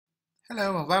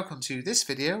Hello and welcome to this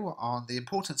video on the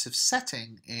importance of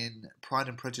setting in Pride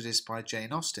and Prejudice by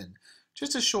Jane Austen.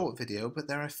 Just a short video, but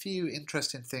there are a few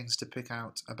interesting things to pick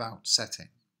out about setting.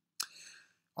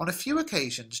 On a few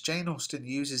occasions, Jane Austen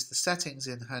uses the settings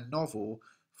in her novel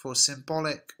for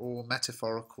symbolic or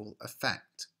metaphorical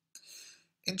effect.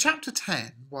 In chapter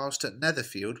 10, whilst at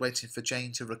Netherfield waiting for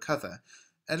Jane to recover,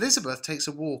 Elizabeth takes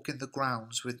a walk in the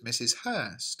grounds with Mrs.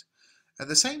 Hurst. At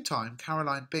the same time,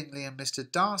 Caroline Bingley and Mr.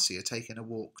 Darcy are taking a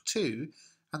walk too,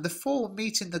 and the four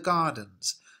meet in the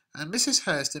gardens, and Mrs.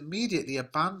 Hurst immediately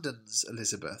abandons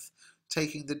Elizabeth,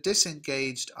 taking the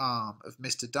disengaged arm of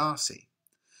Mr. Darcy.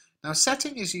 Now,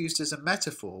 setting is used as a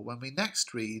metaphor when we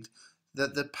next read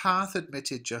that the path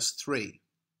admitted just three.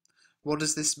 What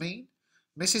does this mean?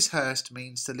 Mrs. Hurst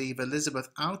means to leave Elizabeth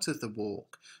out of the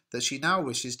walk that she now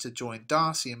wishes to join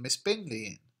Darcy and Miss Bingley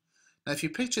in. Now, if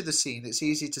you picture the scene, it's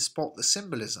easy to spot the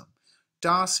symbolism.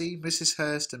 Darcy, Mrs.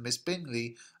 Hurst and Miss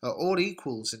Bingley are all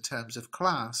equals in terms of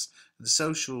class and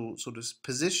social sort of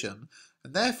position,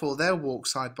 and therefore they'll walk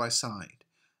side by side.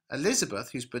 Elizabeth,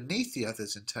 who's beneath the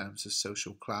others in terms of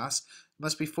social class,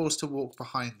 must be forced to walk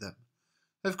behind them.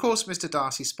 Of course, Mr.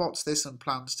 Darcy spots this and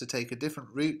plans to take a different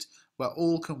route where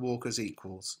all can walk as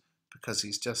equals, because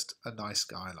he's just a nice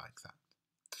guy like that.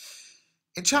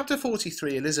 In chapter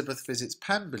 43, Elizabeth visits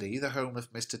Pemberley, the home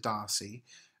of Mr. Darcy,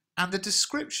 and the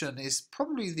description is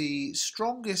probably the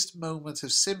strongest moment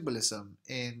of symbolism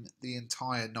in the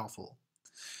entire novel.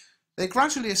 They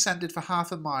gradually ascended for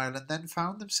half a mile and then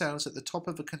found themselves at the top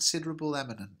of a considerable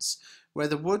eminence, where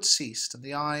the wood ceased, and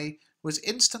the eye was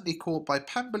instantly caught by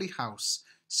Pemberley House,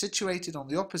 situated on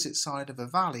the opposite side of a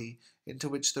valley into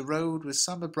which the road with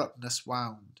some abruptness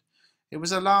wound. It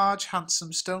was a large,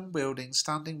 handsome stone building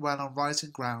standing well on rising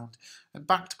ground and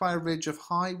backed by a ridge of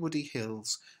high woody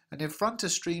hills, and in front a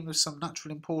stream of some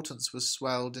natural importance was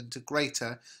swelled into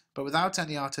greater, but without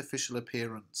any artificial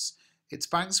appearance. Its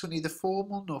banks were neither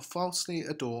formal nor falsely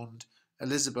adorned.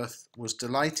 Elizabeth was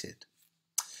delighted.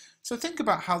 So think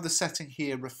about how the setting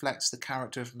here reflects the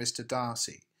character of Mr.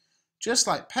 Darcy. Just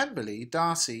like Pemberley,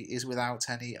 Darcy is without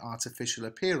any artificial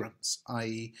appearance,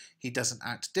 i.e. he doesn't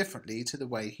act differently to the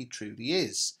way he truly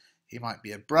is. He might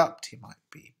be abrupt, he might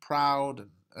be proud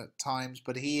at times,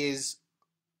 but he is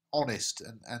honest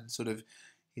and sort of,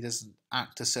 he doesn't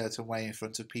act a certain way in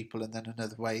front of people and then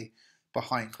another way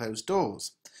behind closed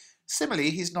doors.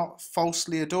 Similarly, he's not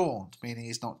falsely adorned, meaning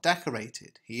he's not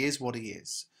decorated. He is what he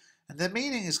is. And the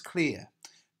meaning is clear.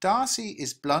 Darcy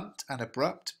is blunt and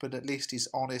abrupt, but at least he's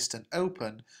honest and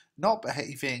open, not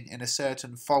behaving in a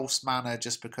certain false manner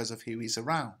just because of who he's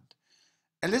around.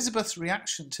 Elizabeth's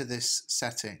reaction to this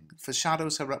setting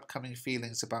foreshadows her upcoming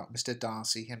feelings about Mr.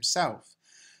 Darcy himself.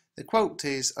 The quote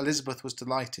is, "Elizabeth was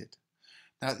delighted."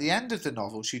 Now, at the end of the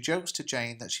novel, she jokes to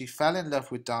Jane that she fell in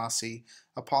love with Darcy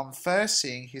upon first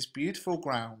seeing his beautiful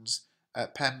grounds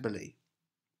at Pemberley.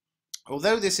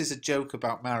 Although this is a joke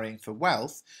about marrying for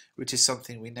wealth, which is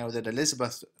something we know that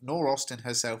Elizabeth nor Austen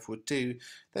herself would do,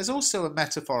 there's also a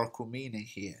metaphorical meaning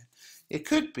here. It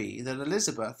could be that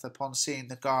Elizabeth, upon seeing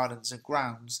the gardens and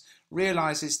grounds,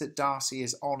 realises that Darcy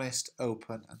is honest,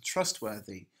 open and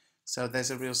trustworthy. So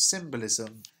there's a real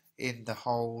symbolism in the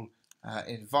whole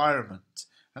environment.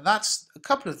 And that's a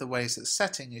couple of the ways that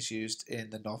setting is used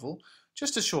in the novel.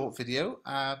 Just a short video.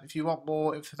 If you want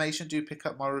more information, do pick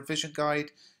up my revision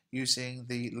guide using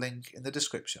the link in the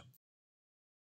description.